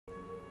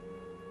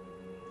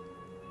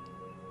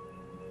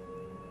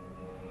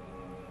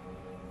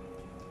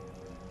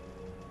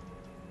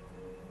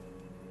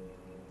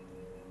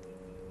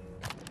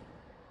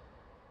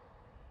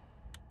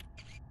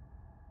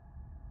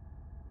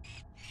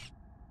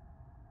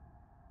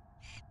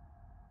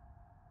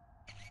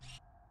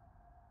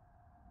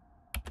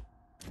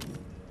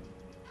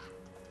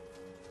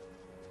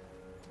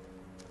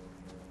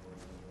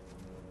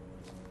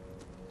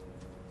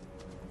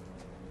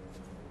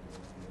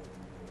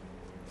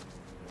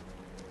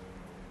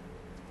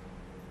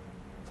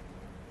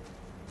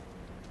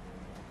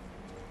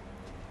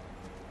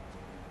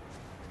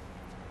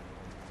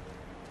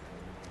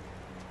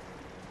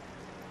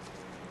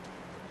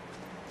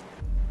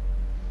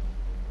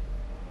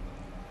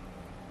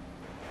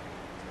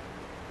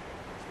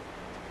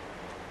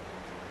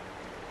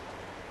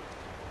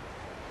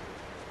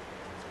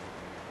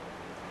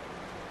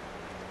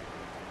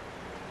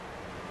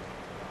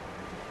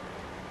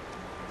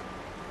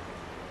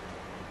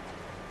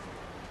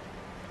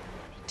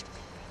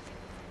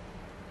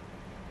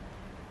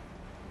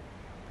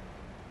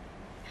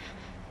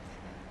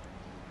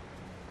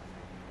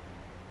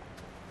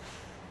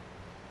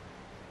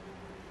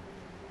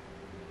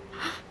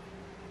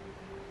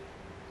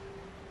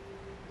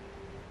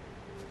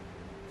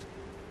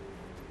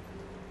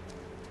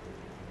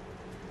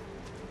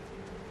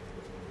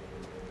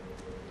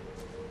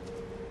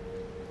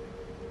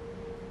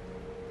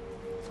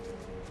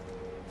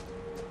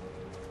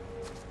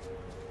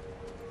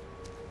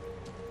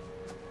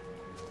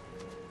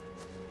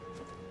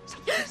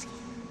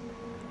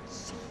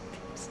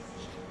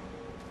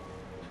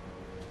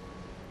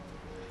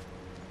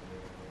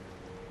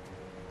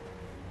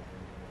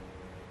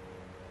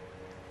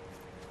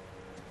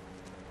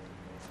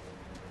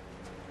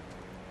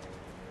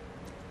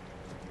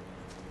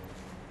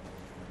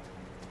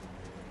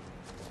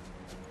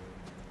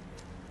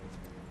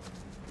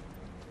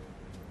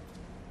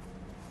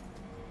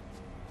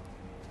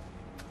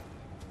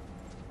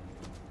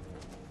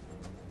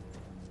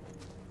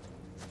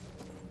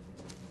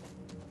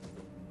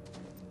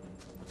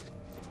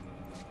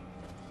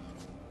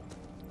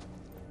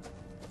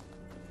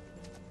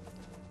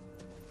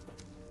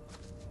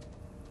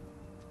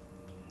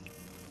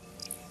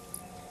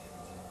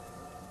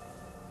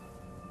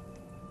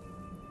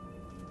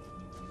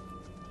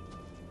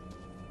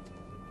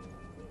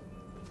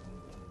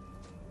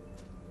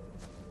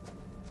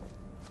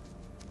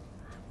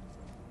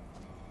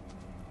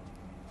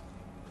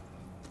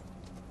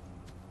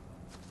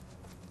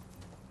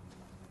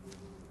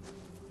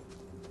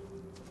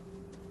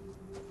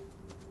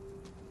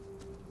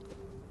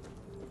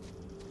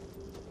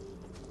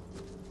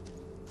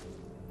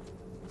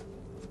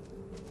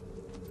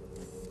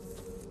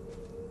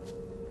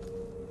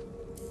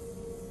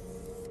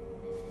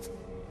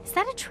Is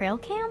that a trail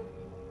cam?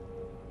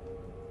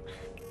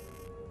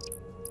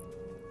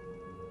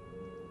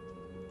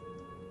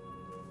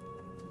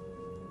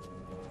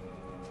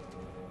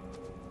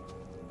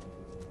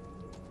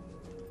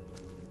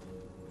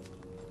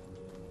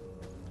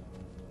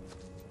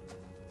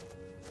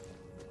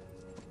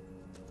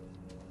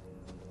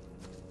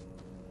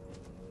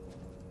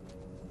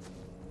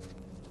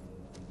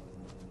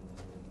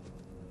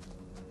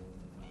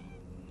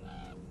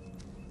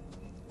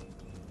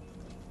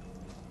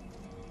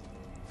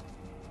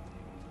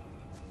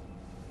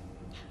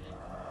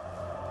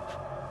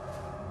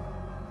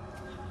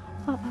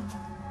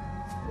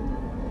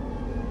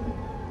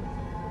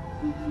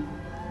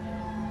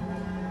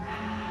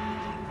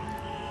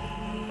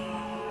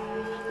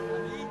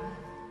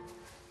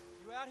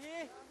 You out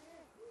here?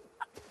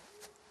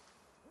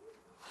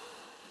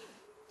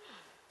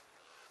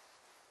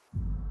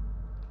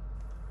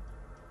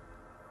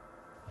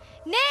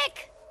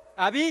 Nick!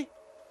 Abby?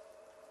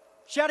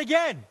 Shout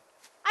again!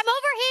 I'm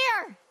over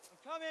here!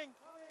 I'm coming!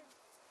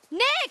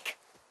 Nick!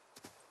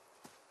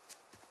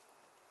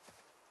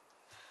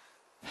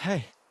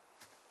 Hey.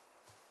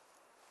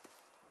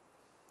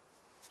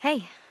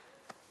 Hey.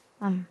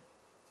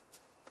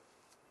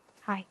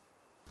 Hi.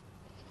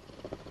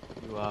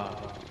 You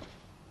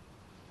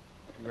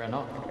ran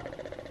off.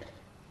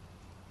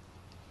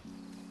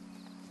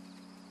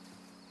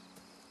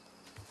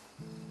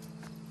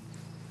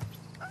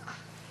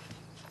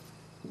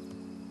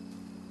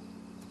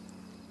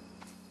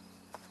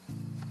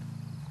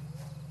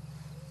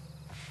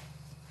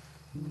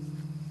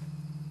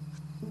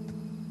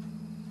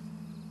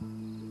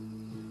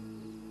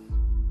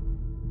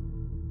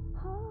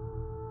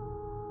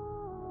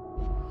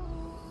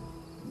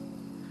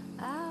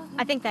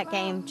 I think that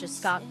game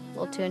just got a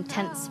little too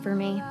intense for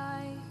me.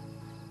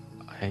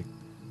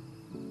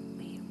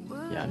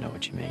 Yeah, I know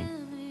what you mean.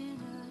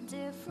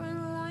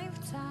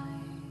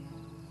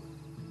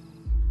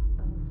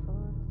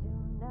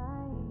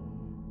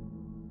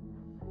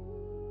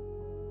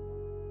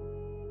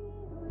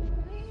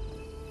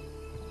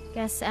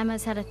 Guess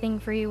Emma's had a thing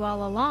for you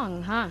all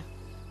along, huh?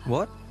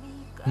 What?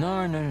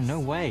 No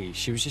way.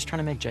 She was just trying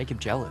to make Jacob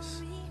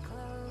jealous.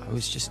 I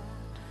was just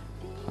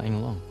playing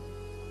along.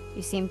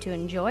 You seem to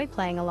enjoy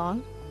playing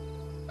along.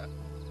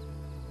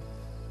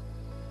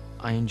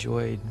 I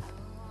enjoyed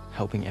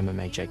helping Emma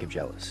make Jacob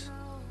jealous.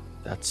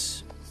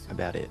 That's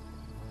about it.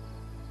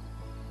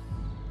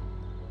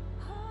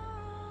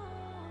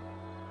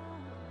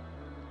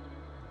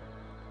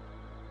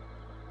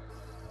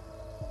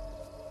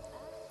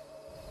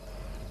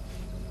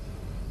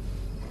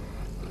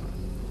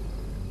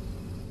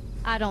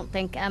 I don't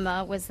think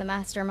Emma was the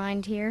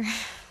mastermind here.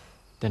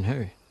 Then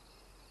who?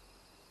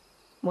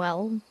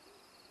 Well,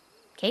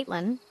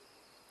 Caitlin.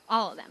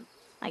 All of them,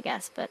 I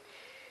guess, but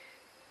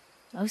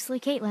mostly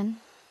Caitlin.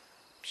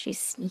 She's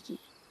sneaky.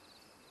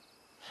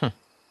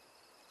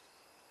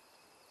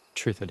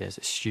 Truth or dare's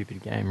a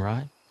stupid game,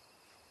 right?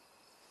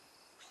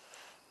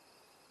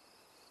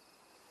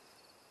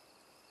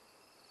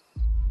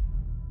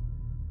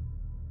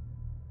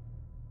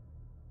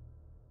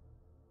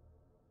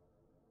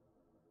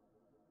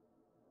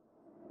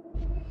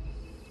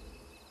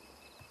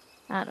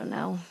 I don't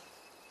know.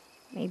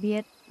 Maybe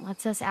it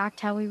lets us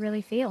act how we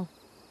really feel.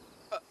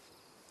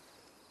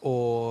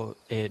 Or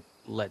it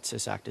lets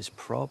us act as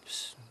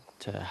props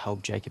to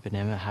help Jacob and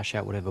Emma hash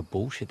out whatever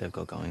bullshit they've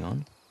got going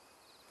on.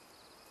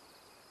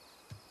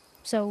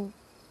 So,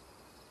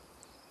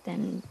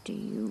 then do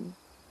you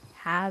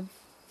have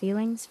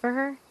feelings for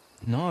her?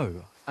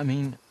 No, I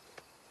mean,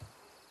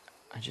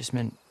 I just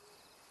meant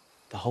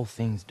the whole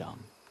thing's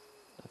dumb.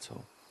 That's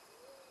all.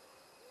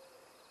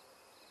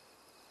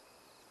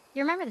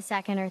 You remember the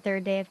second or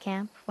third day of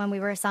camp when we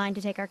were assigned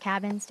to take our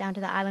cabins down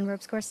to the island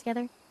ropes course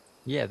together?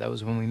 Yeah, that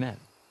was when we met.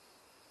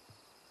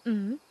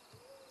 Mm-hmm.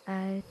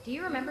 Do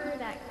you remember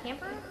that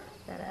camper?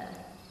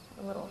 That,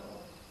 a little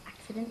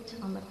accident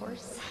on the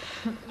course?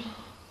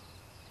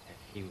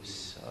 He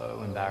was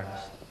so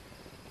embarrassed.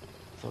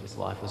 Thought his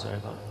life was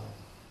over.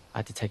 I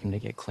had to take him to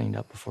get cleaned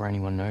up before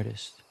anyone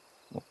noticed.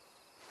 Well,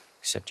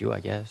 except you, I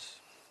guess.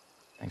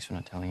 Thanks for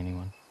not telling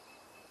anyone.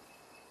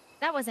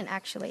 That wasn't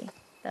actually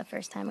the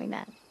first time we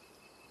met.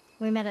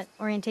 We met at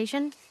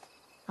orientation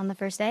on the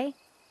first day.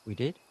 We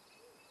did?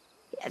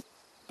 Yeah,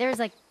 there's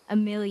like a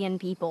million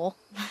people.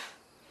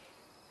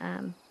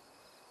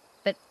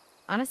 But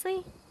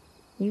honestly,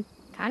 you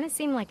kind of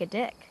seem like a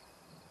dick.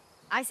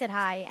 I said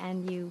hi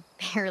and you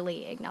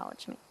barely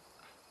acknowledged me.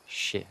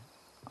 Shit.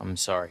 I'm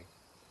sorry.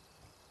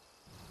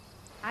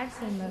 I've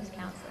seen most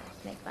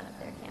counselors make fun of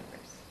their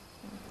campers.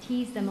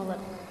 Tease them a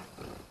little.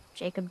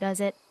 Jacob does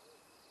it.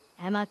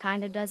 Emma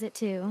kind of does it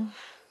too.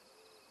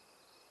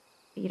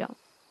 But you don't.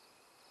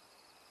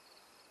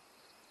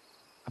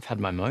 I've had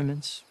my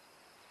moments.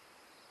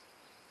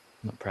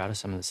 I'm not proud of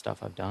some of the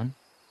stuff I've done.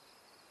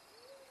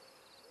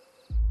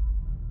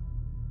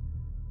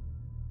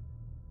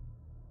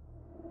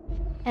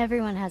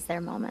 Everyone has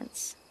their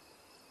moments.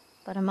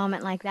 But a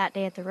moment like that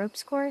day at the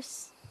ropes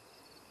course,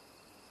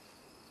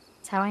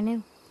 it's how I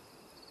knew.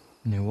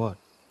 Knew what?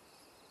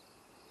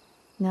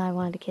 Knew I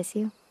wanted to kiss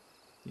you.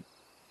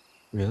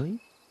 Really?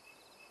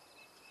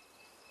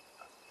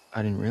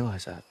 I didn't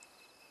realize that.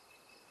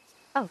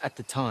 Oh. At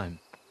the time.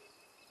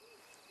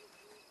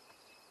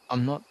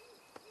 I'm not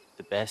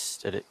the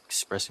best at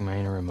expressing my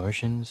inner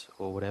emotions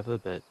or whatever,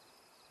 but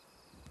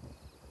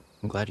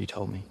I'm glad you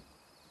told me.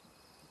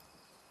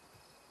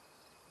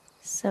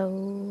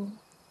 So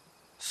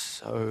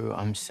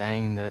I'm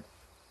saying that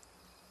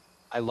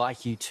I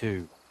like you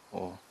too,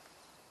 or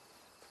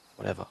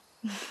whatever.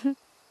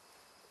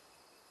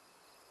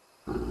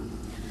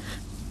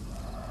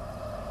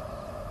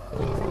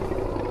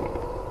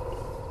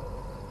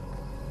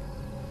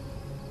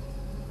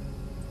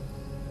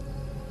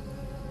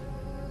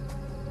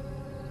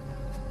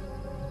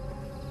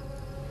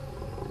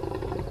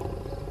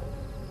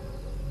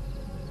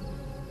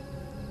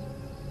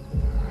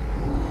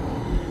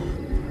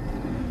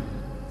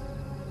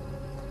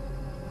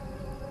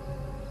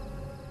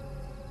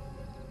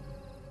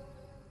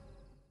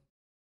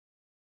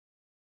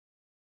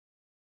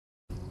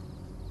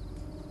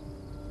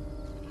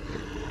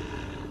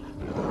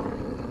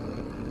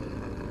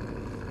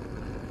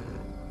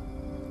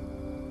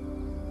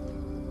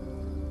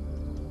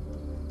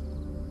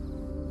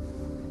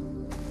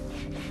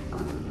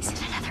 is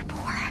it another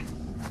boar?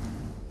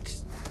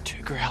 It's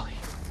too growly.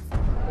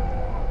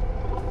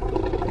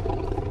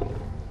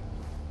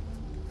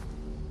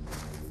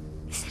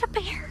 Is it a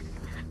bear?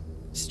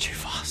 It's too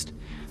fast.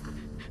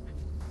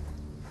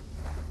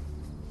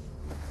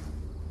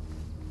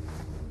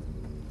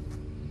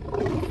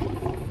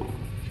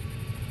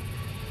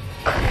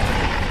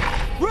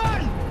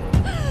 Run!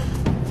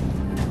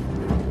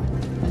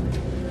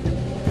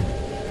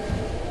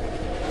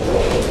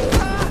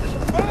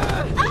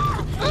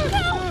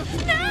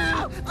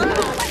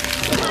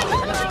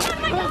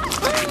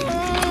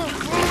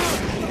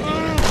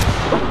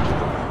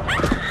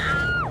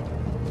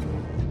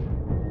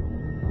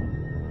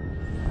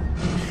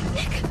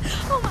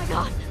 Oh my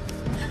god!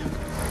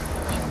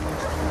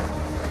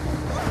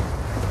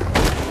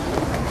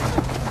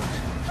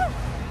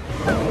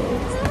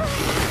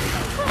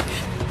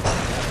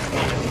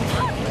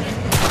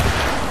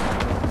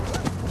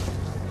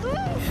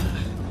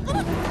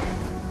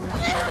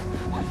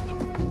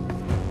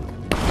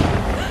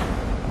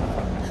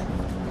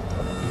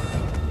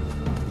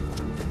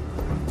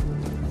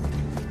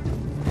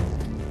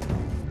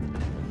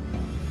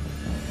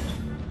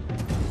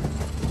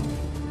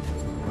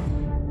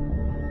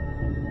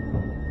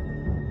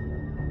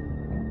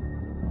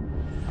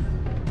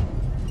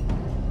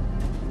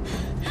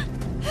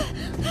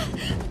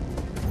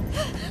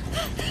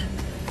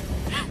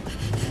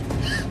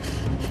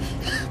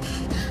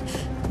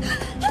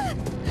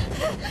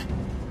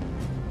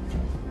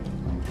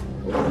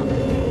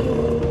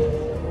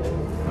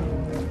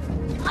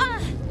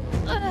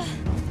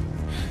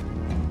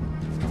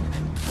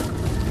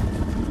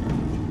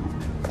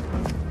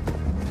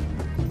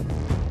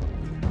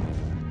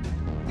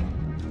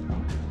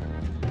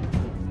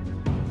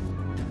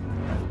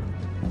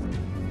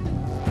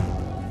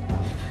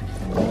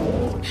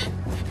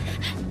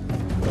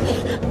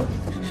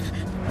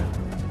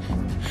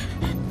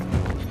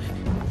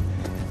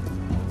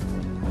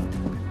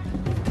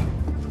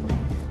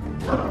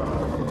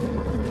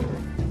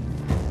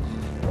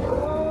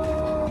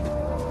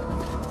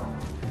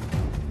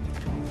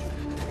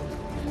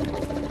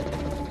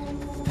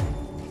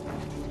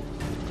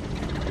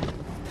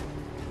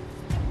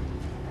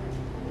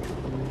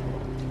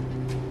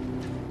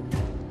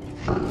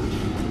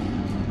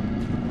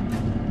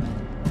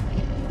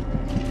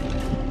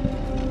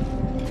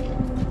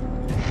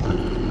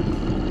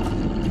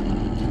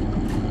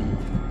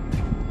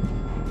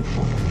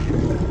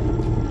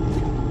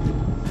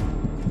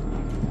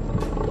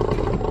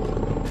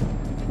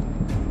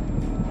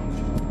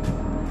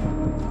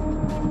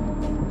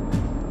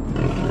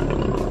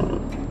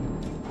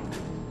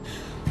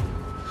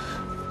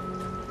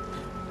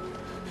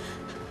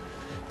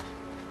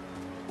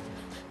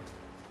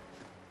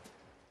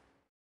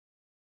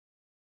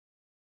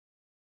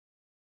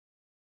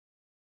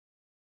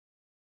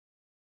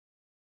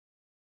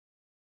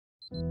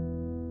 It's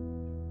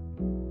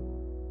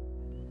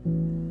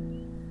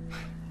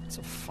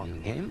a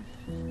fun game.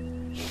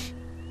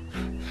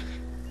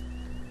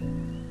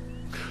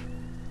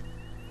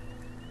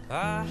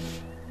 I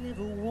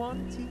never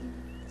wanted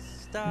to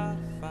start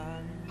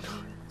firing.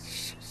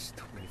 So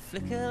stupid.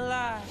 Flicker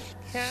like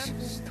a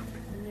candle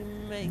and it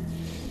makes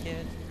me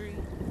get free.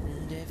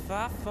 And if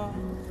I fall,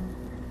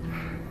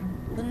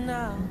 then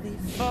I'll be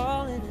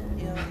falling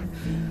at your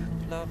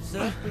feet. Love's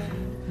a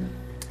blade,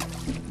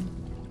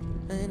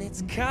 and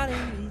it's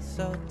cutting me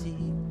so deep.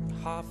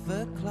 Half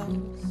a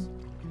close,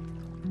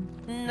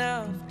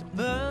 enough to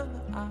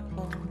burn, but I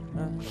won't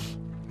run.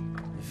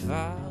 If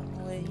I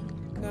wake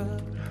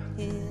up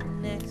here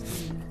next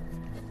to you,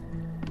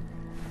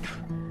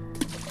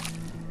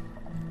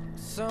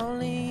 it's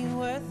only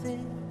worth it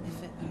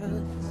if it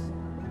hurts.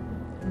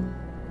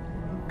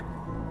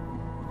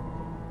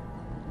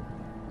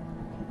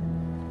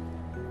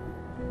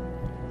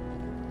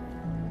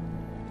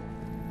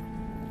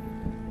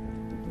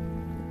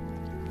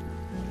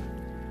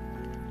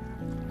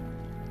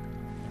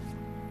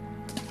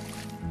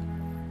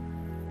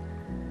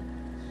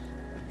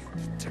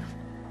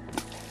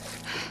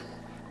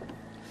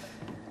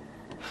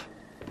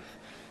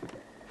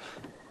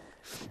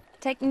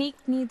 Technique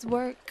needs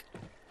work.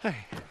 Hey.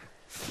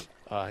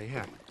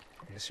 Yeah.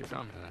 I guess you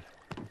found me that.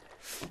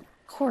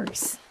 Of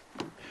course.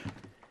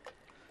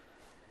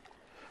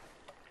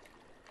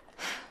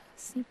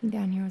 Sneaking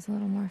down here was a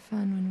little more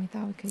fun when we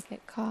thought we could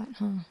get caught,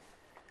 huh?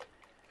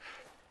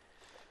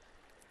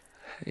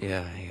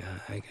 Yeah,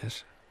 I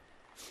guess.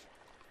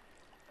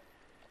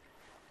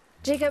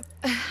 Jacob,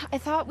 I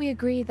thought we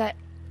agreed that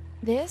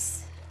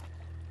this,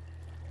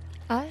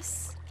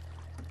 us,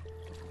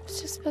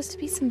 was just supposed to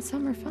be some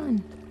summer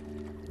fun.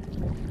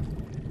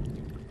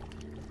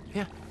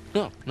 Yeah.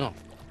 No.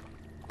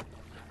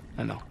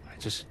 I know.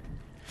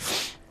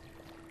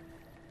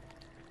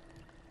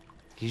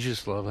 You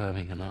just love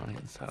having an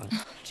audience, huh?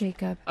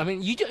 Jacob. I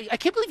mean, I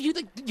can't believe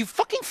you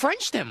fucking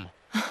Frenched him.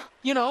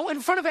 You know,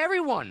 in front of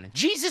everyone.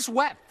 Jesus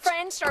wept.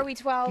 French, are we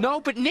 12? No,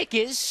 but Nick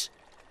is.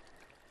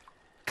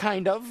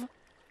 Kind of.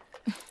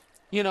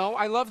 You know,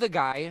 I love the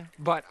guy,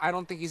 but I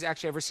don't think he's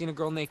actually ever seen a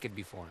girl naked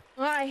before.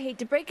 Well, I hate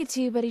to break it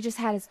to you, but he just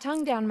had his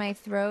tongue down my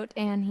throat,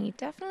 and he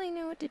definitely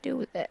knew what to do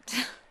with it.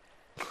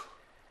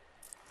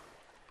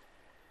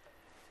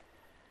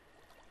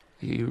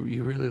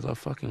 You really love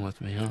fucking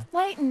with me, huh?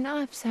 Lighten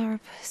up,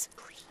 Sourpuss,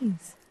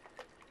 please.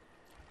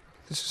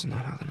 This is not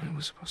how the night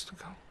was supposed to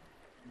go.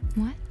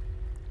 What?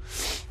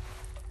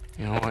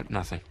 You know what?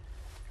 Nothing.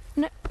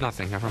 No.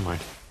 Nothing. Never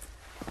mind.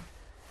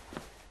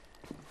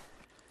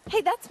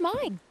 Hey, that's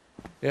mine.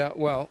 Yeah,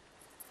 well,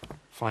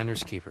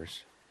 finders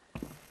keepers.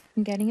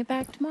 I'm getting it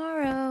back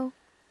tomorrow.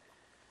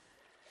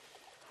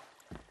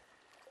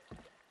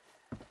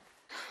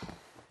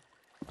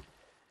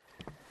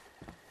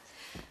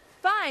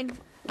 Fine.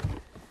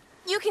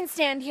 You can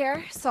stand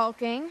here,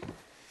 sulking,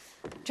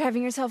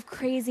 driving yourself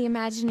crazy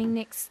imagining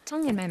Nick's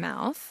tongue in my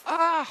mouth.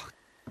 Ah,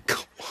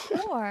 come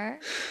on. Or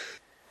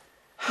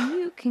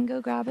you can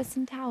go grab us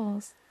some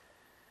towels.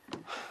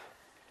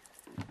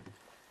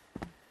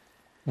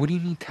 What do you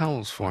need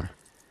towels for?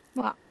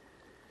 Well,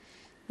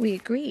 we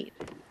agreed.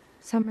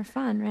 Summer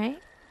fun,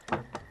 right?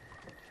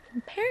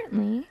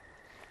 Apparently,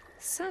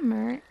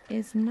 summer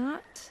is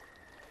not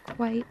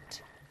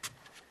quite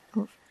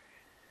over.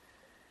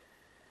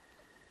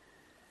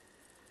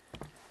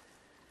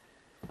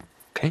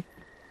 Okay.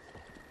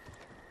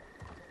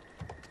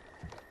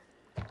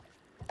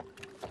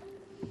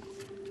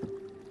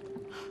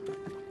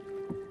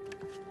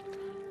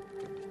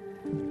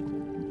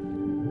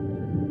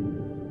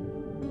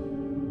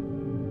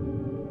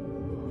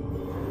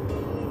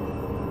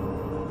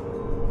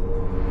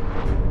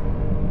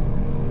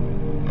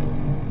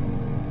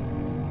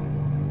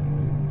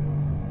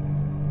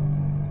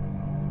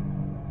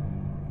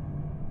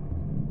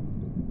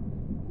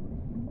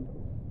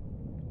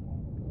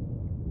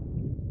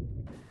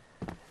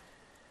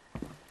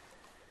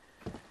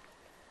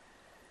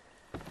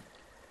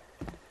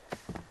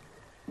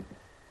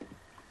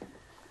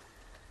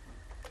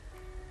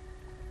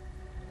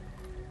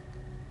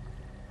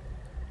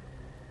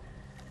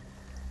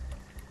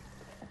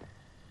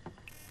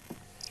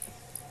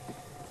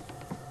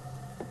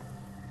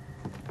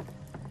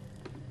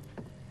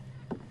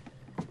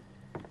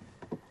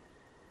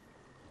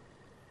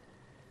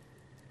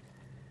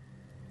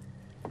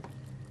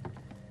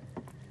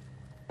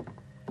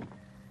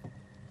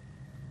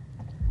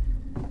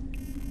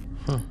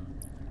 Huh.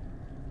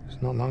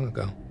 It's not long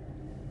ago.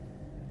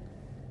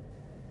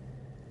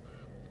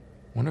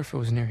 Wonder if it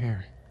was near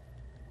here.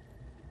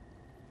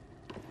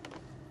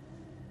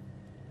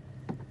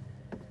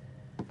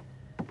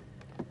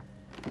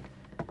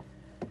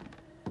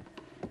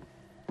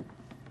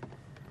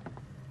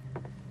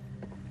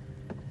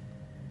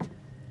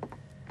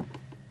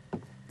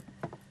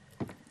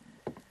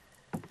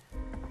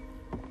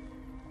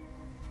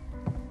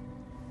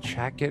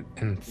 Chackett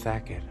and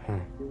Thackett, huh?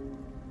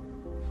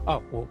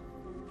 Oh, well,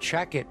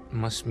 Chackett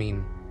must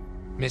mean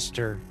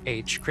Mr.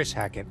 H. Chris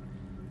Hackett.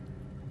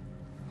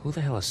 Who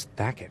the hell is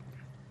Thackett?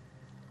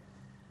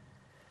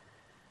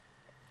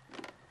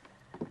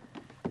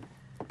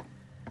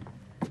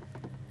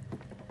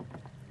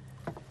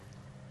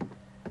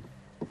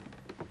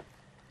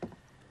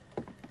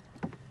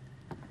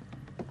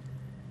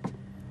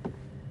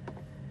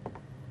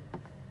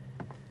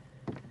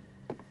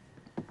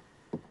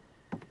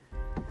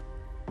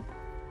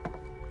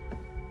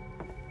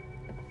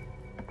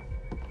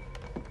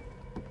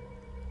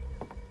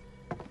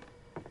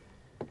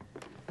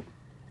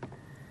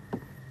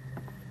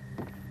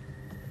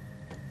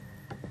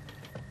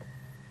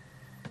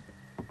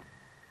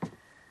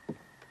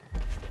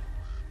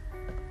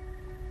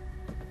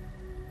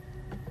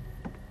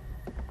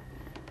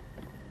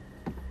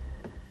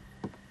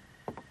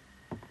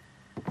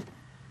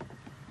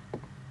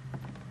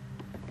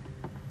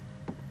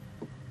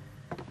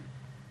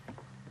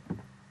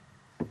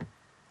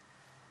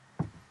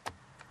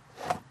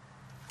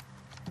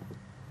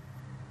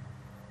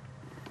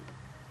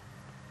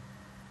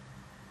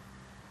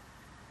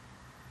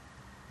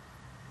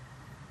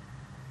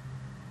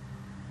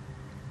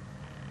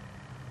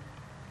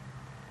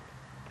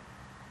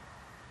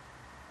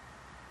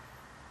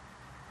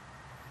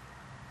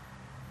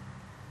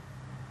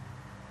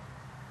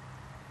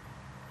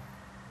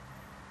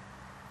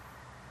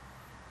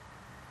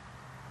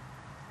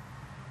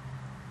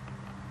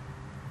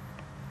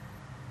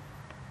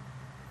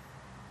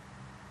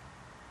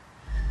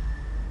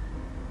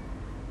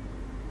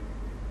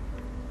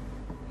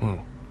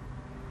 Whoa.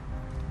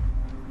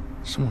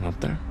 Someone up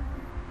there?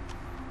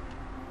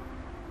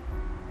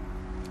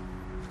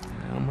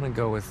 Yeah, I'm gonna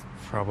go with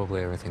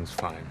probably everything's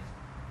fine.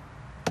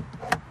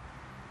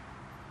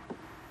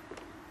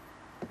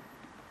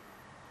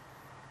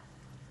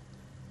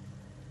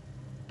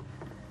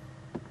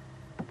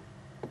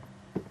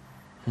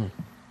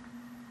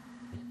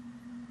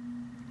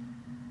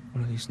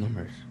 What are these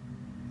numbers?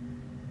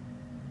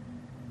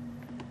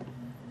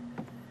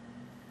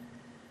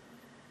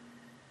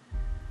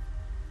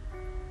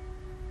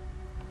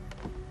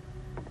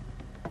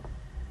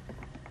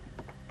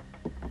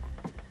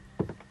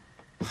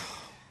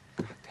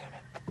 God damn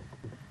it.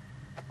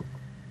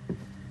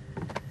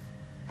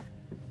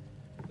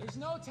 There's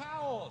no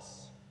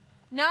towels.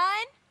 None?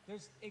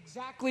 There's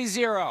exactly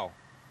 0.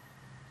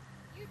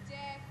 You dick.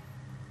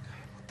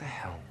 What the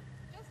hell?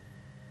 Just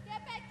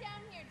get back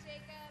down here,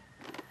 Jacob.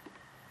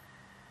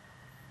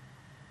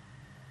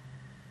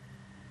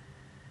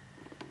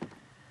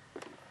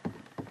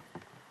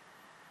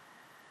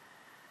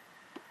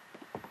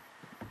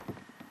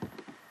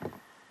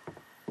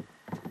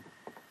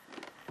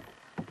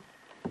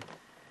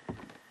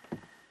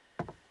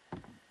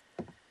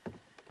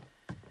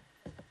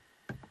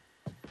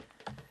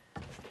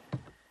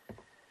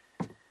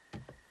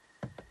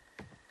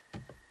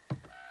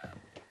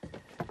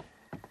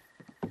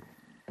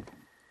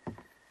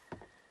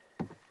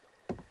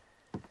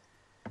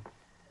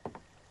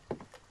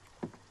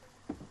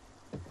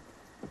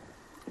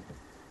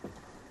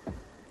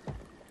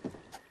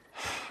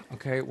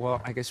 Okay, well,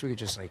 I guess we could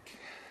just, like,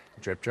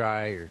 drip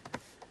dry, or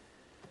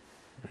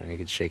you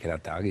could shake it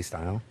out doggy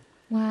style.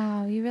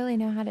 Wow, you really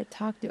know how to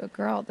talk to a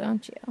girl,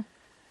 don't you?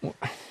 Well,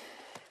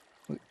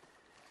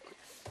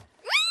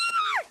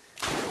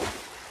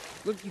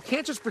 look, you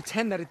can't just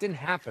pretend that it didn't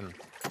happen.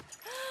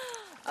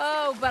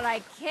 Oh, but I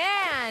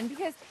can,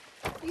 because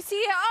you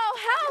see, oh,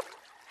 help!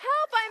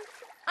 Help!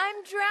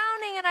 I'm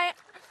drowning, and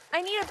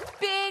I need a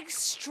big,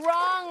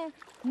 strong,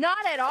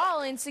 not at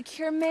all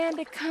insecure man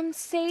to come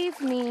save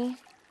me.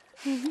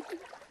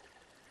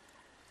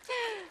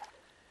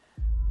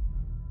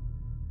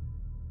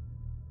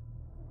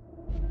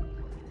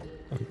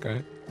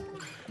 Okay.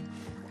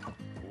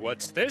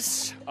 What's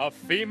this? A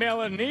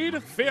female in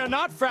need? Fear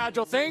not,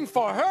 fragile thing,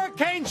 for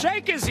Hurricane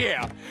Jake is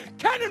here!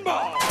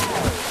 Cannonball!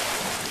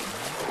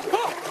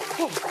 Oh,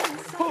 oh,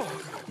 oh.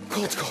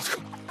 Cold, cold,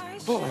 cold.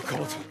 Oh,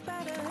 cold.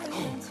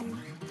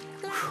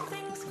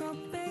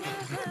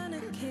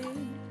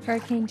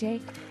 Hurricane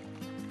Jake.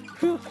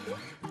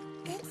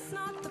 It's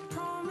not the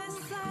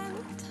promised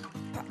land,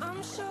 but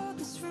I'm sure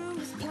this room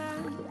is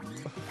planned.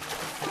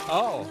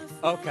 Oh,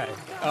 okay.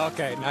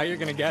 Okay, now you're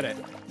gonna get it.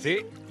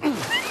 See?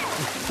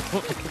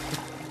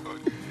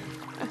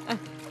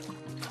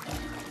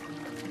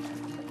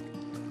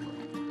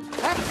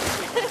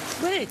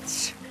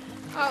 Wait!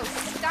 Oh,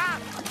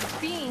 stop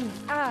being,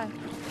 drunk.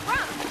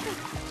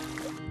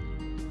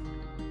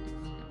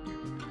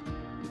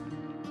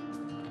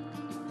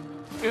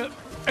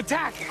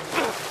 Attack!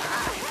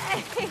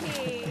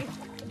 Hey!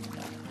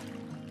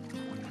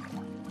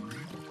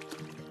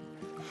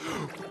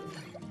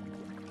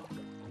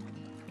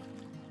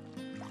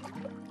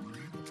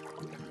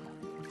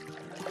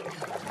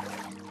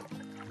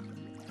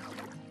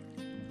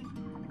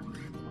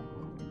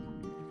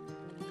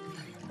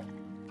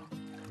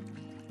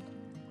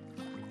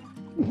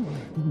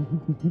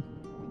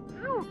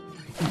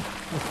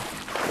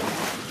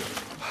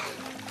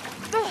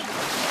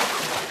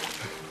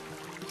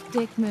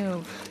 Dick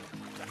move.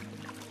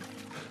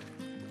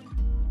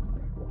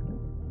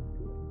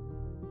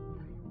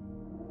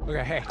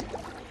 Okay, hey.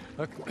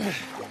 Okay.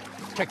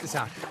 Check this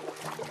out.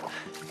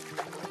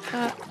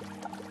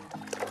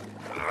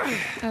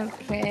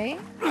 Okay.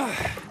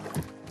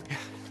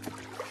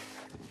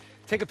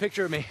 Take a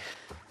picture of me.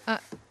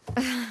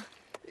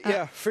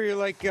 Yeah, for your,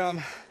 like,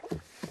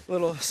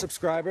 little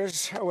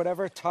subscribers or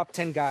whatever. Top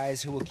 10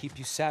 guys who will keep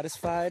you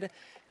satisfied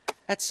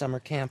at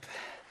summer camp.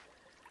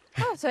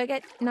 Oh, so I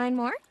get 9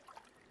 more?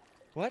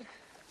 What?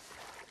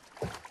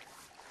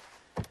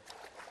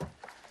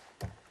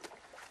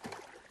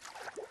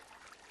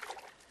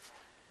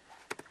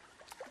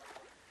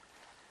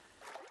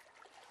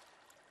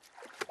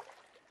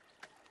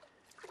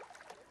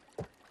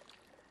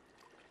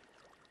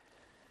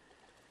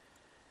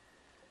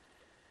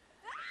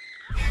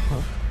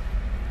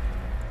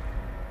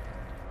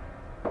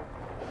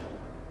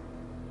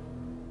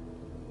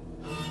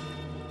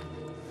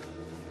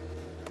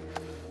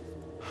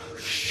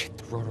 Shit,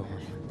 the rotor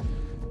horn.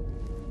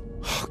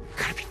 Oh,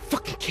 gotta be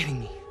fucking kidding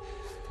me.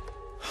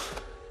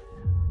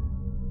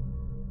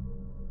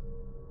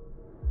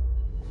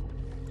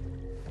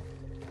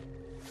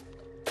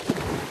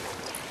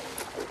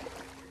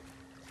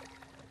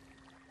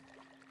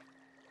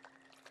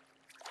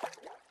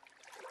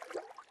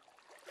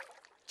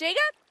 Jacob?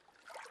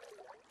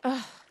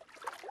 Ugh,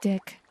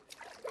 Dick.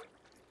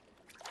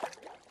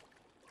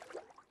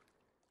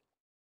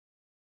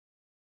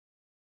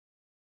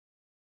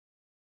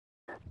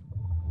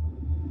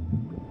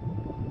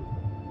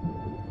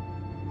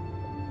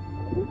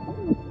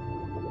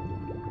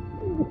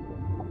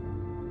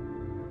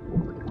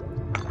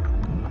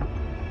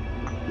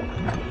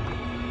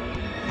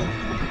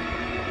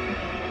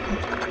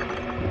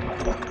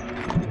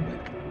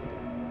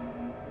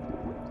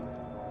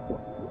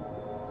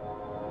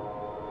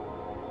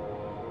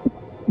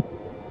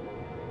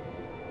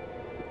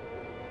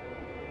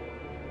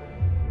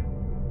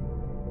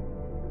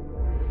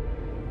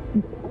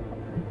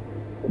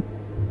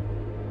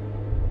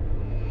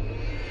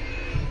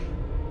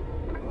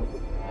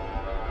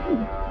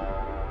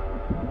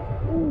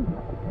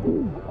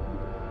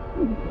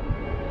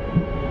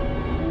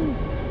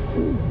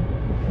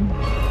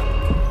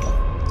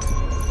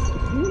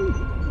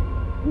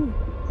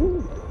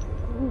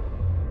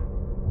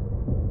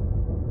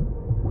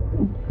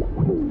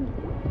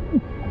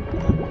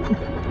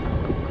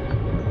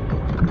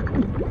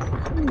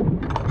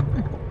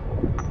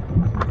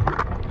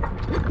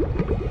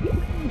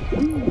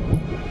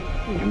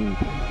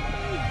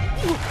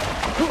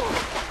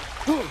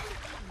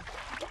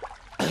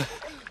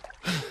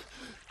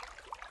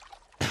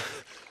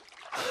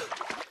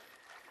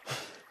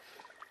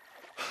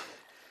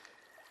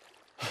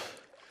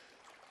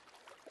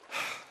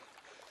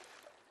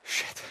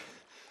 Shit.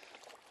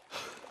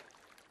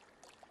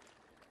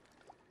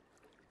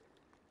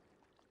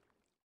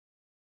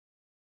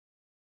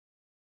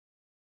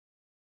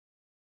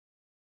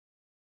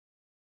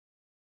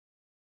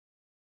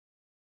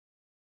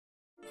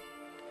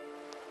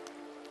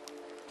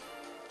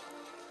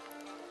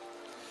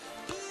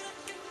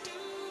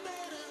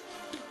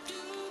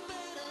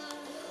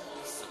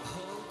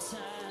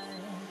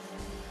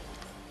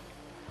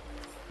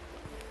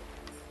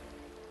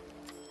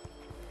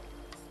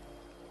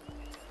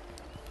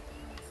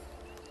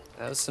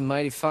 That was some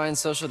mighty fine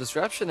social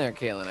disruption there,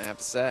 Kaylin, I have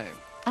to say.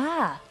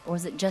 Ah, or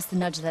was it just the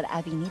nudge that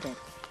Abby needed?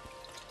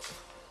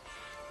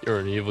 You're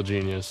an evil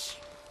genius.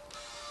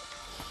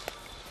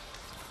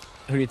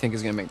 Who do you think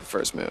is gonna make the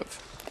first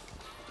move?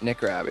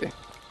 Nick or Abby?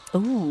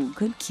 Ooh,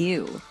 good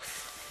cue.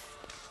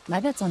 My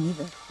bet's on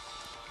either.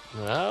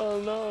 I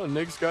don't know.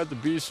 Nick's got the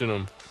beast in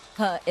him.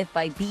 If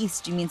by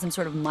beast you mean some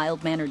sort of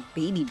mild-mannered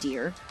baby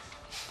deer.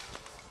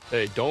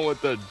 Hey, don't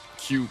let that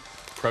cute,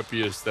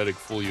 preppy aesthetic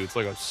fool you. It's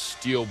like a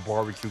steel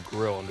barbecue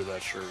grill under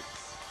that shirt.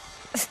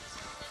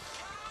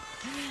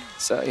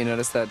 So, you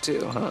noticed that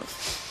too, huh?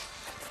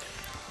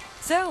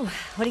 So,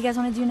 what do you guys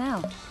want to do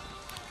now?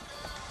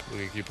 We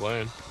can keep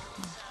playing.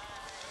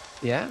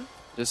 Yeah?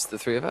 Just the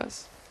three of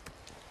us?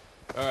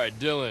 All right,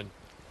 Dylan.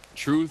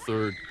 Truth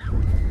or...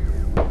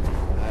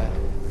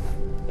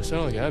 That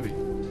sounded like Abby.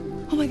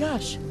 Oh my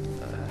gosh.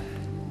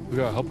 We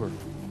gotta help her.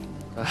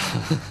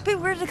 Wait,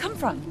 where did it come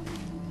from?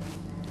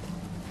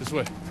 This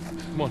way.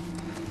 Come on.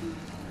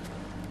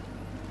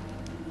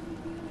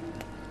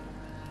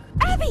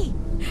 Abby!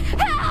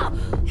 Help!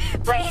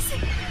 Please!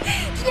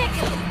 Nick!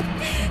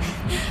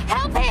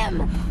 Help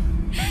him!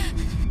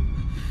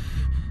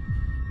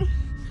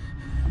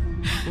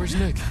 Where's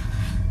Nick?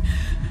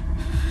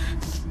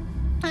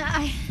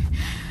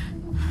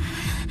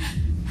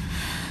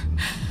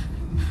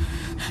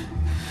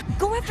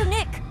 Go after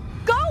Nick!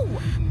 Go!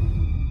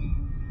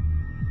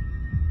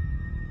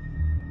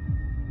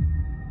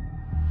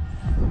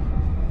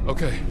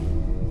 Okay.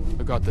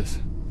 I got this.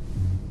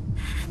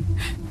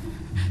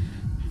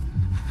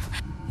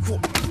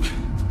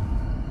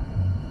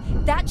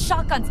 That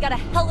shotgun's got a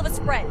hell of a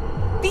spread.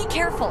 Be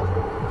careful.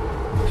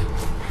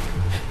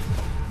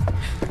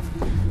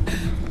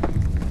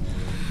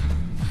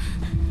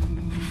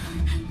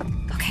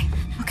 Okay,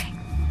 okay.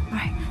 All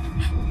right.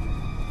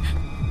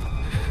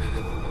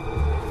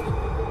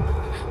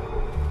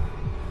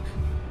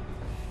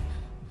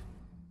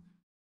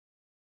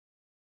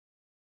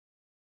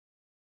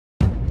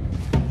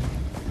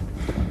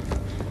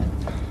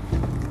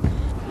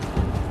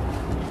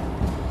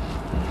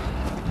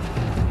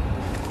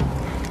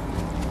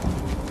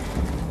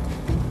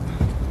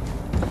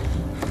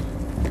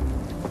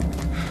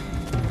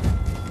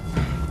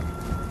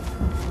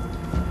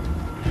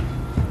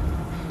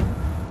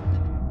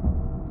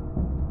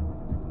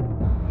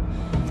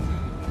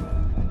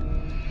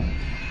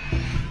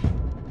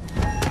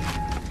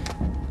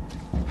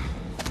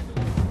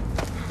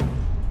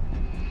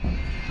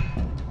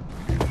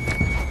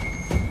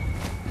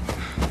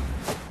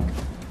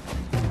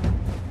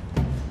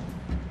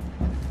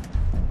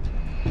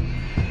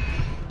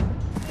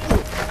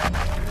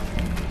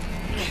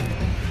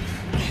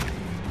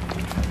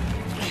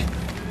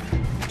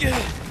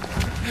 Hey!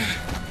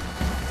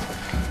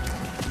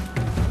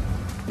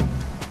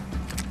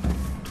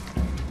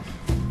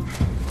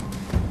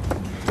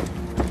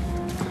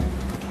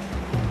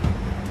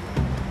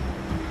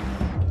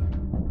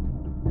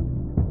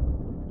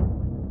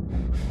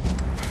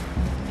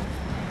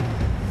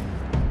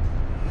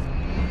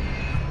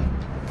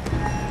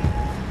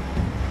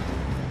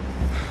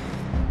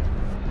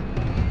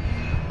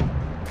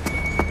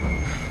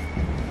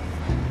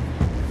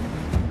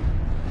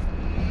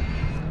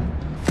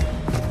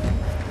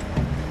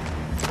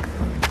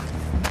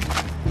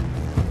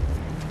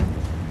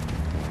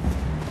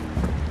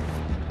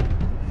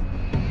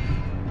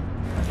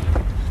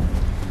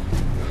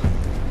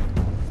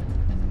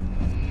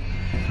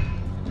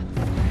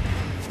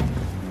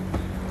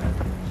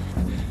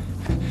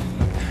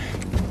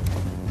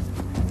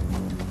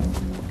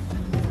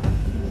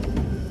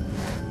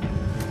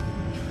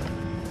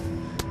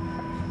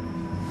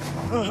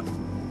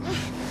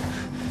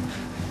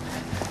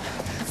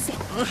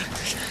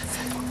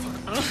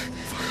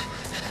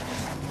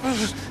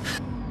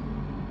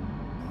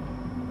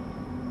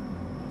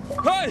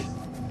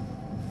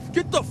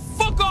 Get the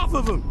fuck off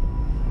of him!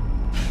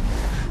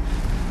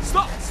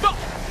 Stop! Stop!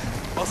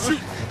 I'll shoot!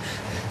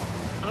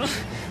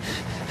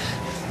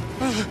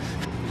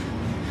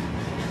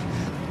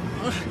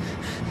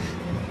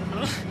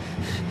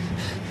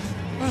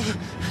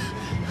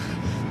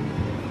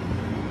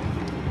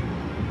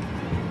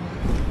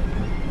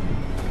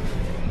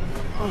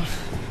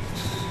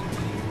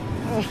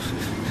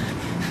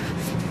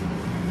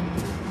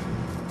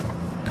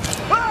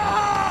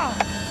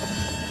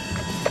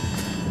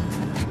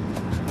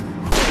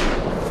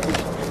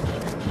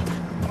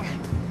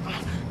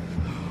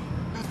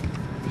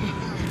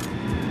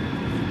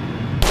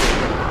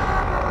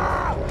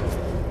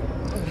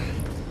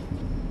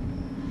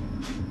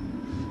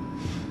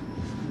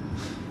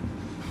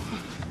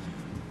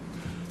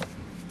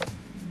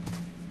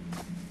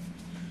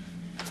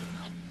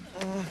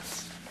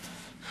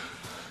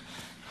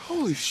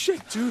 Holy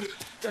shit, dude.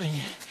 Gotta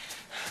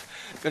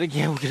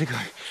get, we gotta go.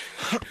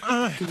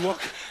 Can you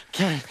walk?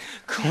 Ken,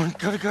 come on,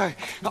 gotta go.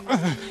 Come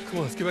on,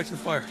 let's get back to the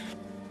fire.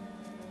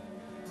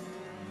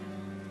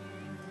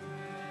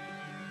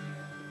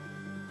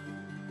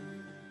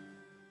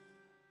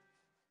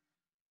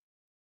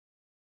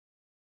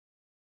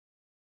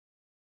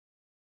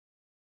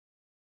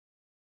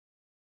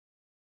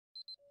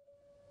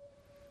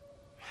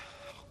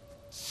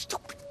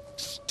 Stupid,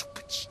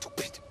 stupid,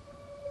 stupid.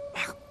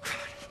 Oh,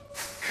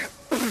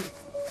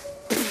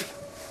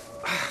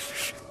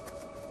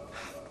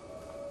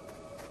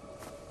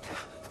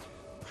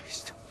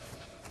 Christ.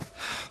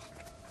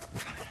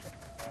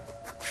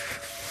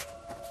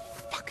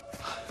 Fuck.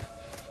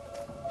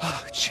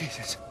 Oh,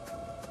 Jesus.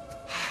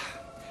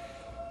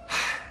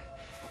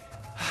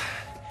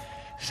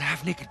 There's a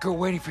half-naked girl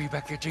waiting for you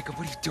back there, Jacob.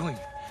 What are you doing?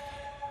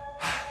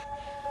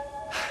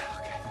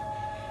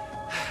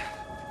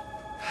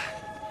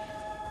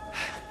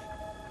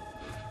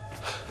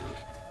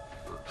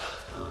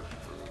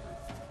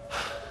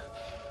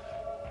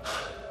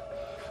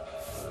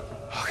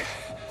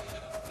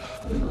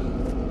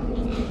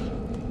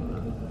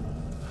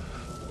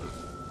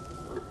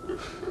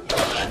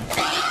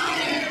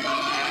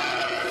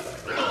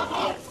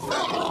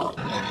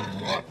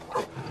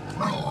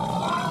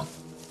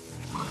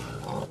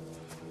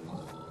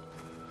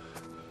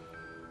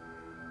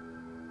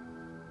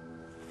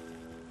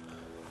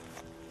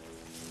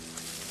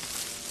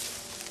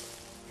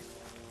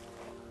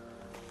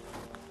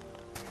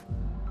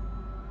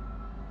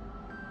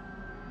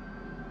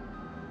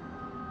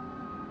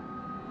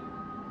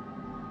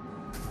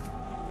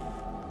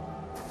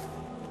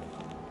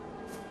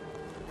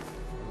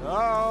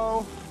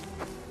 No.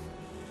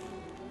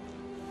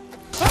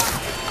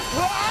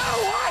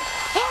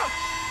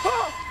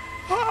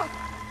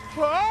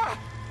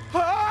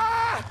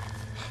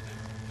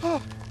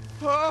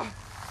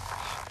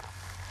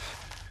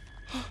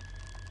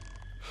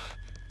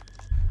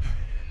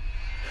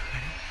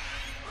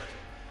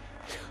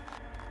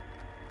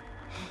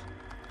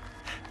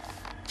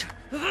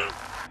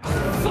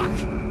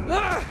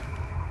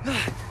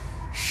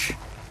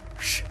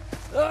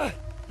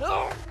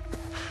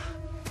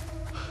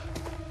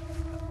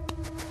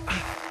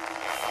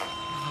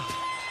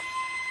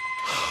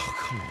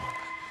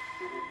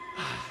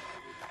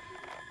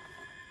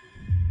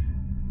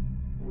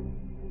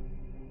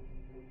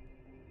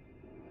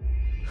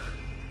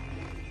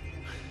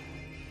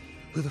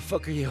 Who the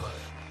fuck are you?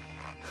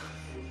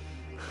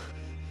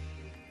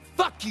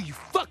 Fuck you, you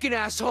fucking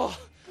asshole!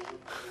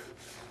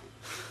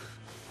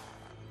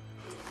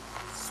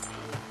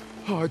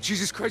 Oh,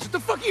 Jesus Christ, what the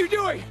fuck are you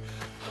doing?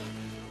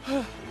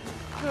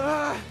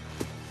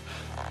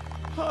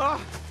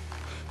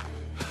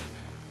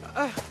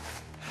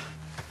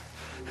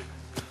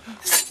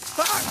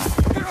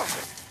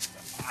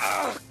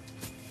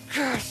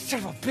 God, son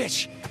of a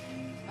bitch!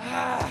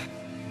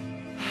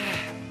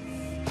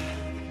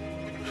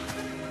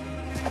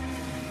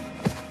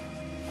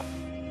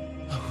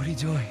 What are you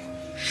doing?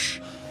 Shh.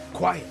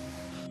 Quiet.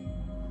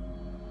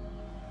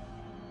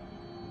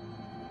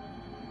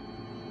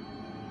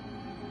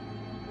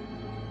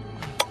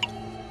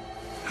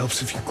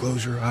 Helps if you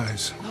close your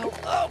eyes. Oh,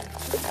 oh!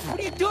 What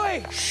are you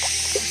doing?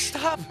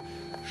 Stop!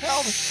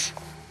 Help!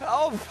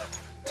 Help!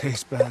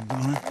 Tastes bad,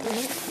 don't it?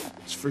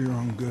 It's for your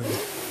own good.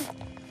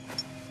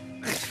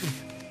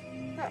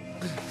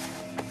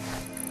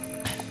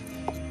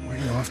 Where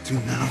are you off to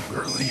now,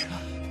 girlie?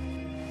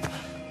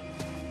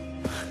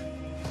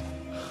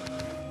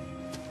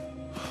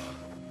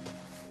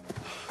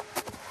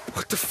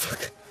 What the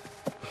fuck?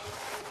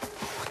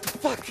 What the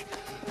fuck?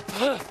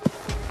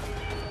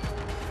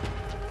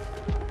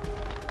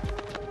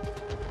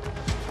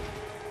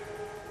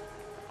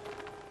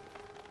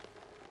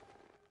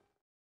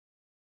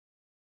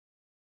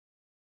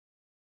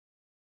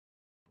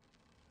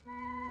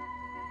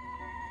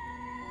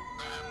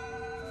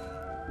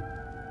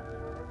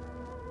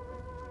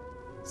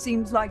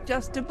 Seems like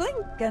just a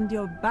blink and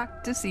you're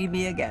back to see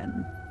me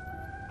again.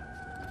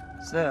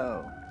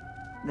 So,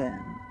 then,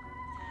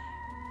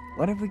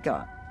 what have we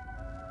got?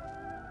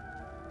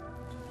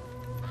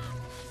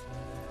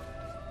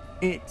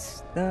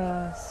 It's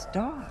the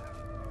star.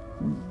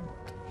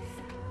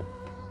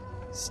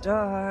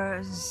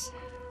 Stars,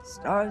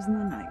 stars in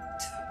the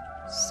night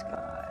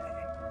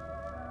sky,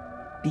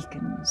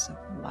 beacons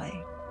of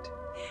light,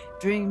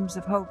 dreams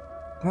of hope,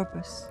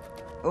 purpose,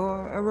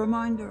 or a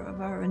reminder of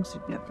our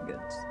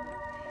insignificance,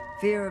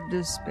 fear of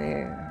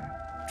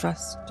despair,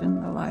 trust in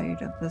the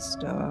light of the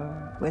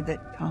star. With it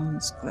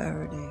comes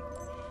clarity,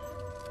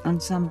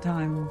 and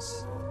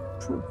sometimes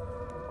proof.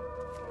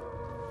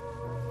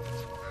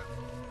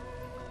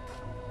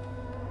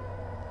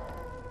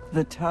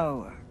 The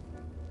tower.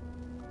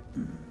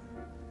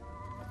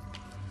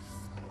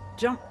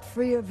 Jump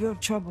free of your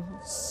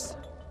troubles.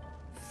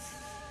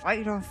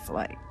 Fight or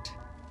flight.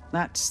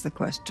 That's the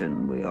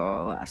question we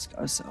all ask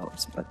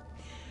ourselves, but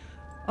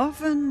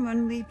often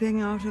when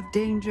leaping out of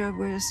danger,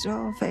 we're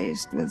still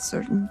faced with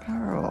certain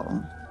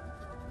peril.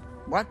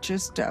 Watch your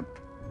step.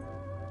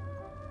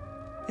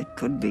 It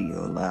could be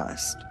your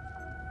last.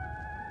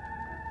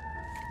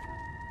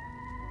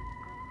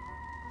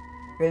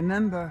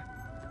 Remember,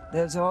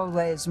 there's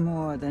always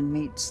more than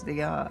meets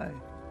the eye.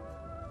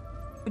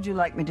 Would you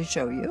like me to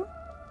show you?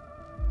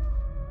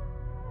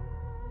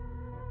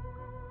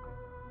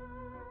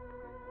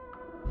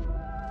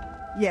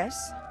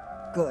 Yes,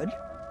 good.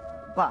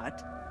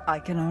 But I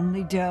can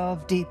only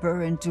delve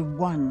deeper into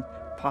one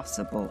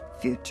possible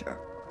future.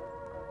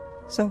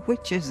 So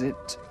which is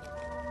it?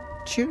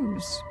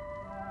 Choose.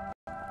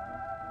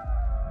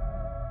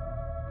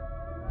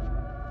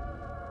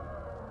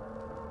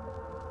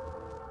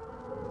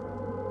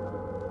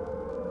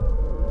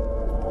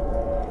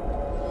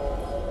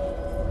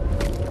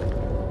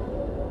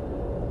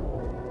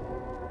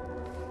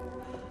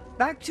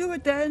 Back to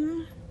it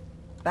then.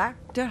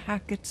 Back to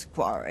Hackett's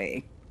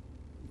Quarry.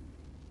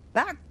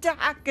 Back to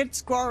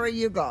Hackett's Quarry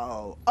you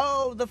go.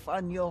 Oh, the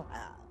fun you'll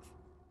have.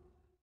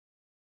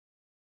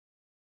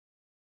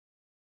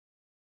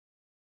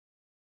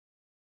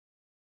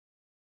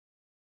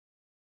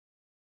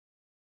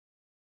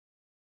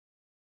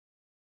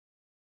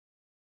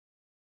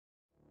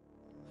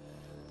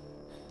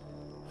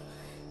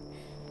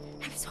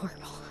 It was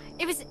horrible.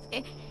 It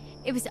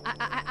was.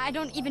 I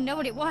don't even know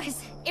what it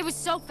was. It was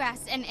so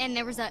fast, and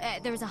there was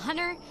a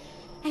hunter,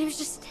 and it was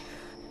just.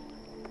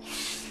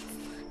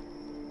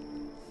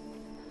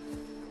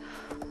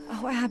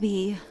 Oh,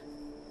 Abby.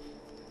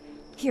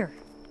 Here.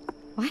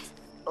 What?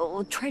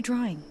 Oh, try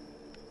drawing.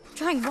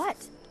 Drawing what?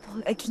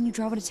 Oh, can you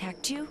draw what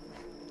attacked you?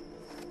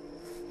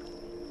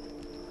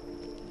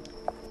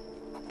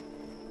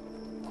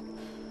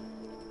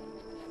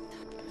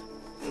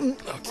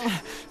 Okay.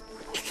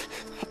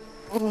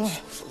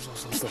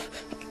 Slow.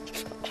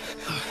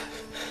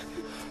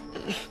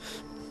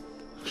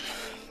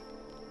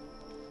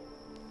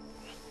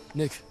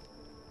 Nick,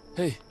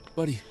 hey,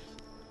 buddy.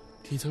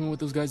 Can you tell me what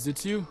those guys did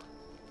to you?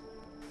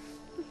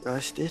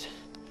 Russ did?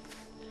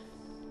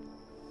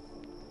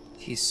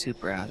 He's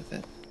super out of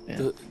it.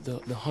 Yeah.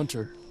 The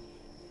hunter.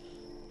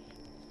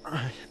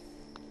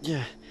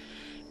 Yeah.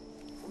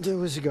 There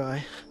was a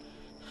guy.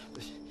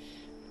 But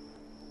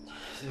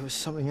there was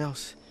something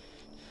else.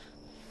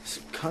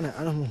 Some kind of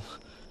animal.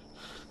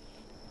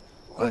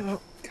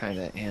 What kind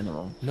of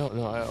animal? No,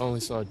 I only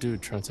saw a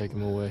dude trying to take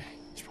him away.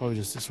 He's probably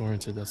just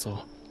disoriented, that's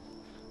all.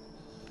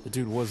 The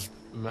dude was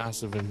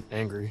massive and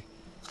angry.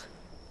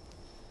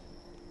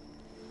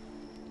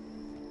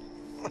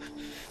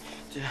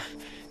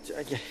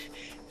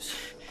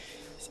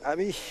 Is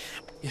Abby?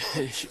 Yeah,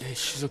 hey,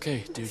 she's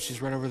okay, dude. She's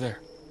right over there.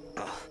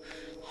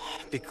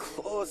 Big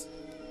claws.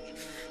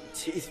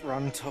 Teeth right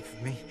on top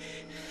of me.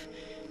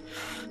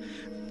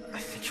 I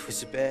think it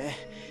was a bear.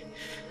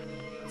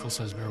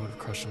 Full-size bear would have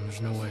crushed him.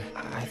 There's no way.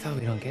 I thought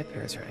we don't get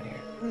bears around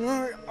here.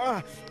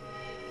 No,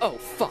 Oh,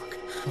 fuck.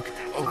 Look at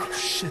that. Oh,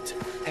 shit.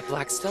 That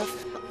black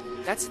stuff?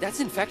 That's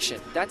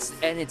infection.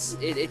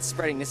 It's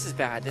spreading. This is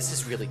bad. This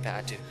is really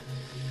bad, dude.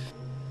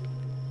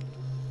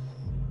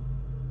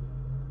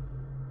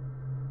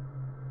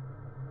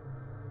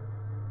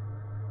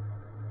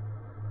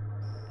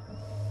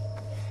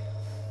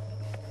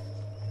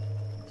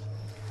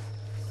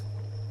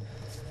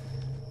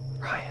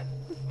 Ryan.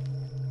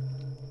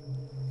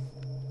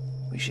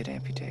 should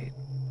amputate.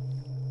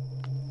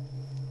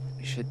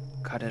 We should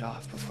cut it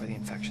off before the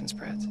infection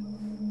spreads.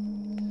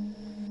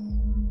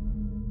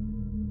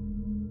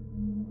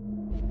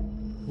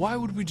 Why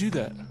would we do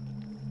that?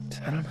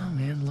 I don't know,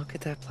 man. Look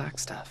at that black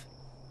stuff.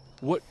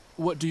 What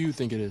do you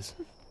think it is?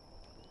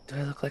 Do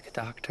I look like a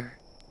doctor?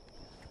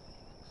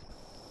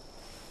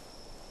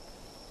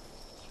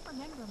 I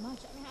can't remember much.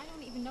 I mean, I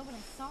don't even know what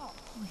I saw.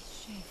 Holy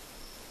shit.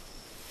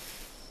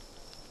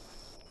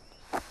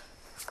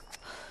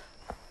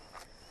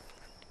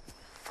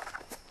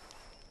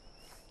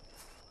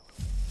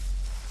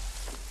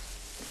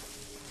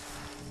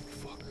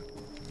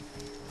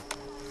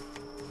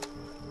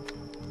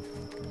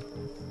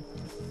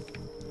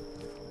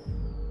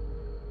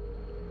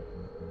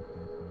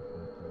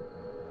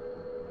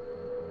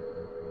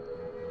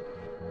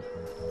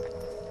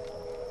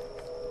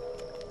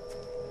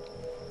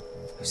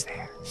 Who's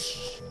there?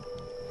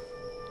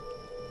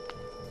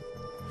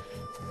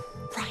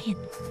 Ryan,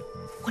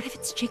 what if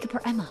it's Jacob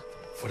or Emma?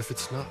 What if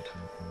it's not?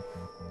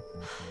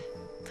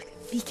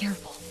 Be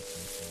careful.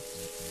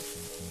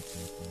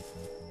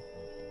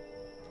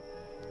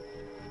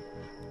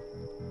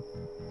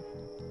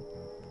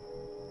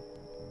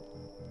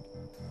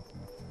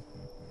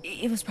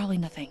 It was probably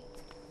nothing.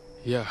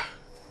 Yeah.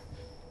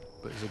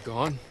 But is it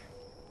gone?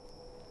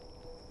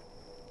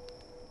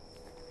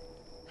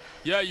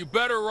 Yeah, you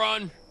better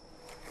run.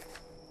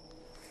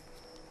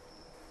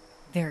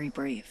 Very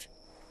brave.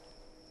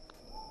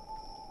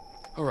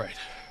 All right.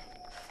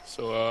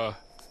 So,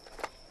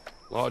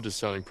 Lodge is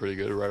sounding pretty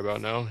good right about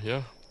now,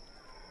 yeah?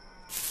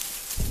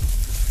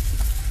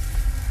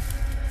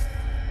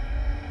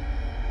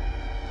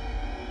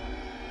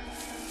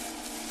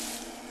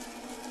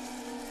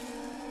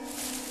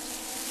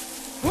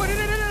 Whoa,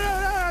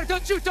 no,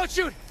 don't shoot, don't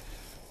shoot!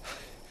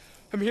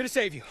 I'm here to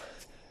save you.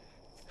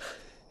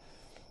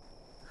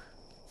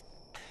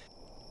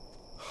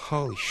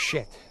 Holy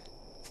shit.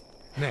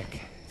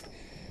 Nick.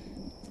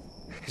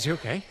 Is he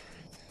okay?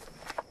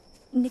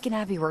 Nick and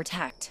Abby were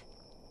attacked.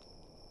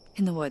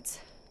 In the woods.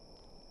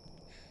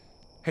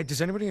 Hey,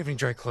 does anybody have any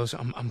dry clothes?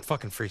 I'm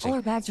fucking freezing. All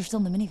our bags are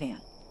still in the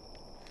minivan.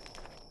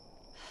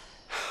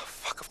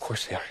 Fuck, of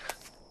course they are.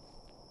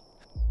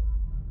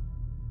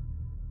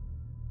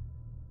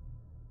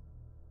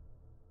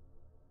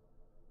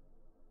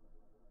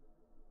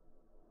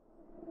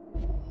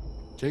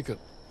 Jacob,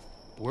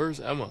 where's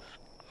Emma?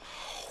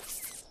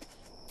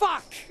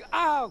 Fuck!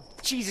 Oh,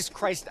 Jesus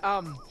Christ.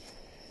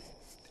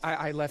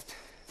 I left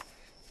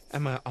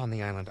Emma on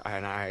the island,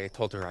 and I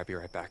told her I'd be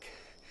right back.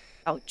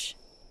 Ouch.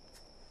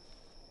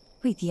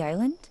 Wait, the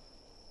island?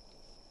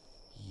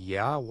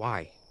 Yeah,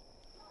 why?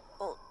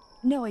 Oh,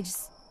 no, I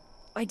just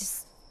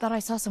thought I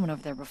saw someone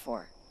over there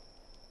before.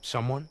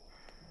 Someone?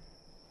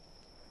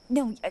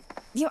 No,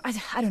 I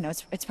don't know.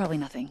 It's probably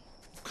nothing.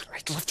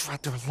 I left her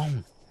out there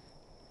alone.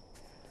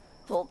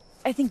 Well,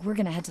 I think we're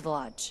gonna head to the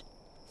lodge.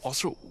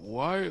 Also,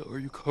 why are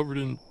you covered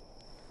in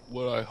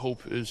what I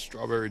hope is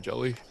strawberry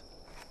jelly?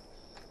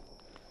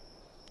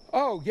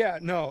 Oh, yeah,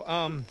 no,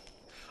 I'm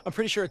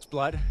pretty sure it's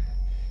blood.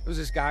 It was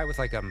this guy with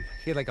like,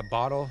 he had like a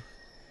bottle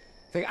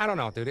thing. I don't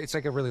know, dude. It's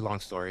like a really long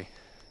story.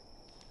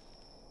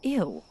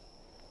 Ew.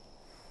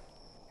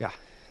 Yeah,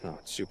 no,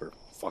 it's super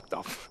fucked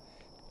up.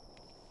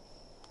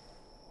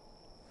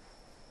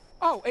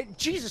 Oh,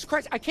 Jesus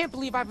Christ, I can't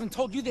believe I haven't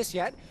told you this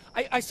yet.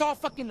 I saw a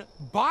fucking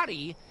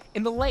body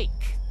in the lake.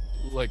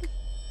 Like,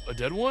 a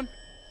dead one?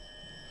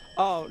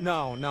 Oh,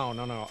 no.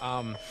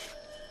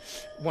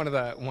 One of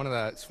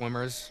the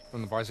swimmers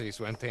from the varsity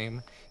swim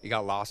team, he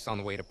got lost on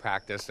the way to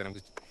practice, and it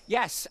was...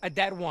 Yes, a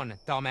dead one,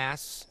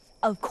 dumbass.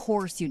 Of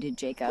course you did,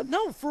 Jacob.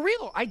 No, for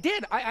real, I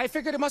did. I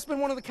figured it must have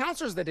been one of the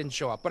counselors that didn't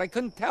show up, but I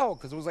couldn't tell,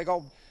 because it was like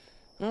all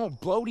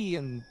bloaty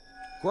and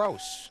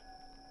gross.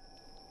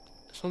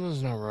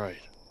 Something's not right.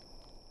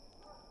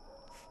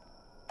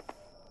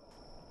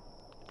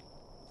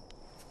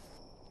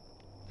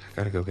 I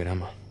gotta go get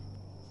Emma.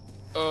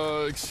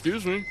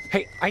 Excuse me?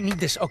 Hey, I need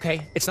this,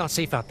 okay? It's not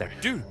safe out there.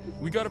 Dude,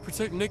 we gotta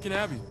protect Nick and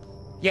Abby.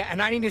 Yeah,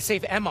 and I need to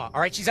save Emma,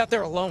 all right? She's out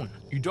there alone.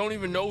 You don't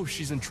even know if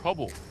she's in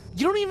trouble.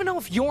 You don't even know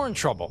if you're in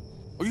trouble.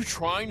 Are you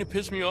trying to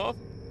piss me off?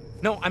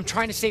 No, I'm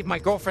trying to save my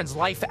girlfriend's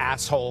life,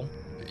 asshole.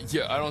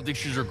 Yeah, I don't think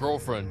she's your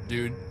girlfriend,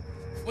 dude.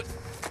 What?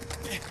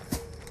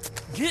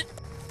 Get...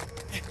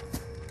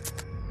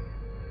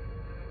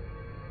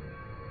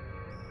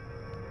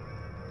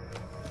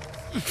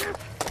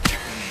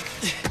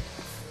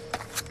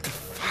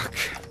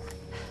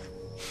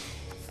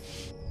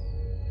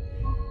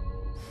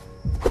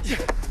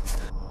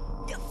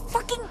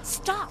 Fucking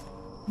stop!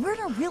 We're in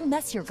a real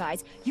mess here,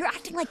 guys. You're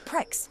acting like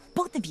pricks,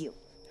 both of you.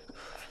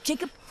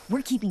 Jacob,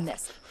 we're keeping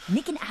this.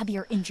 Nick and Abby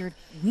are injured.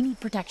 We need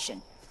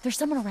protection. There's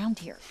someone around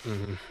here.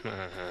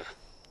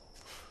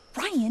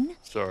 Ryan!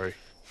 Sorry.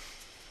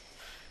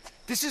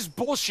 This is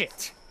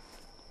bullshit.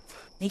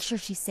 Make sure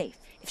she's safe.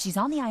 If she's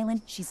on the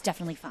island, she's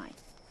definitely fine.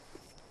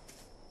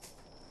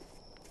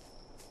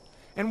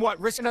 And what,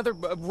 risk another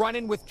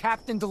run-in with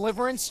Captain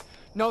Deliverance?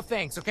 No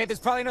thanks, okay? There's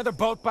probably another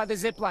boat by the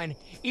zipline.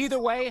 Either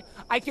way,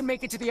 I can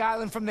make it to the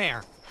island from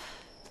there.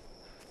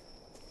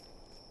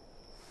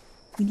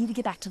 We need to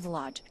get back to the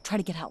lodge. Try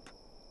to get help.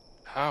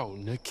 How?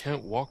 Nick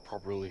can't walk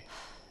properly.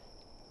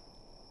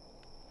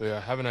 Oh, yeah,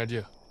 I have an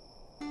idea.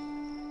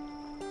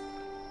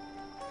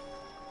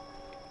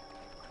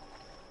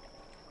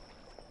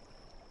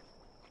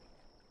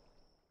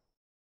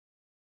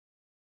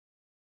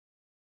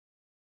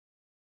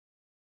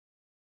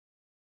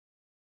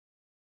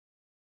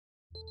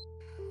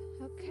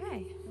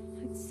 Okay,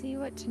 let's see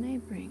what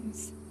tonight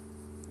brings.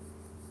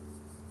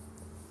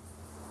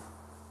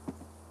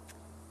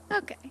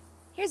 Okay,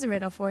 here's a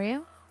riddle for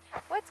you.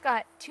 What's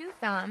got 2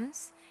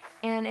 thumbs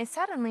and is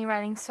suddenly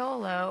riding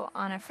solo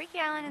on a freaky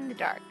island in the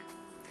dark?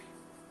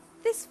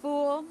 This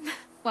fool.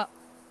 Well,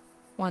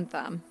 1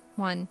 thumb.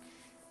 1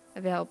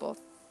 available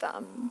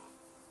thumb.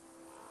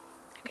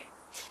 Okay.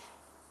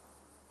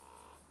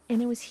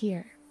 And it was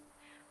here,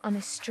 on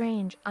this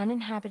strange,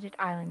 uninhabited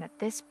island, that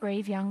this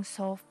brave young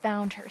soul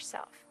found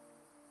herself.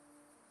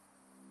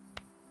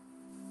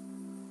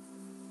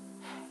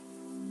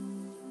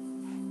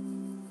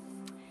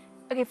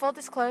 Okay, full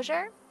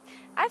disclosure,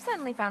 I've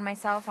suddenly found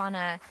myself on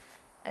a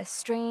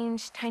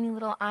strange, tiny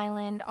little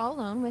island all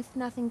alone with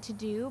nothing to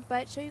do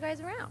but show you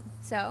guys around.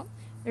 So,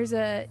 there's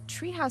a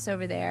treehouse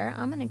over there.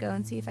 I'm gonna go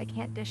and see if I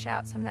can't dish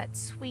out some of that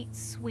sweet,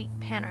 sweet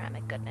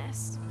panoramic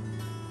goodness.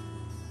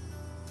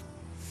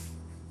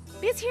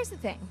 Because here's the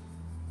thing.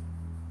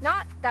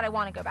 Not that I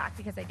want to go back,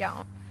 because I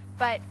don't,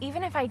 but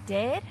even if I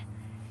did,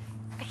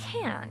 I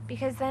can't,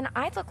 because then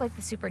I'd look like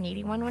the super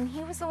needy one when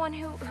he was the one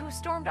who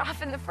stormed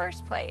off in the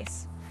first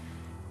place.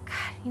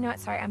 God, you know what?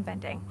 Sorry, I'm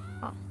venting.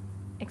 Well,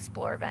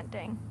 explore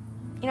venting.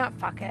 You know what?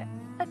 Fuck it.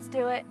 Let's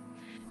do it.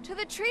 To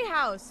the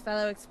treehouse,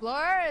 fellow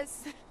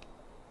explorers.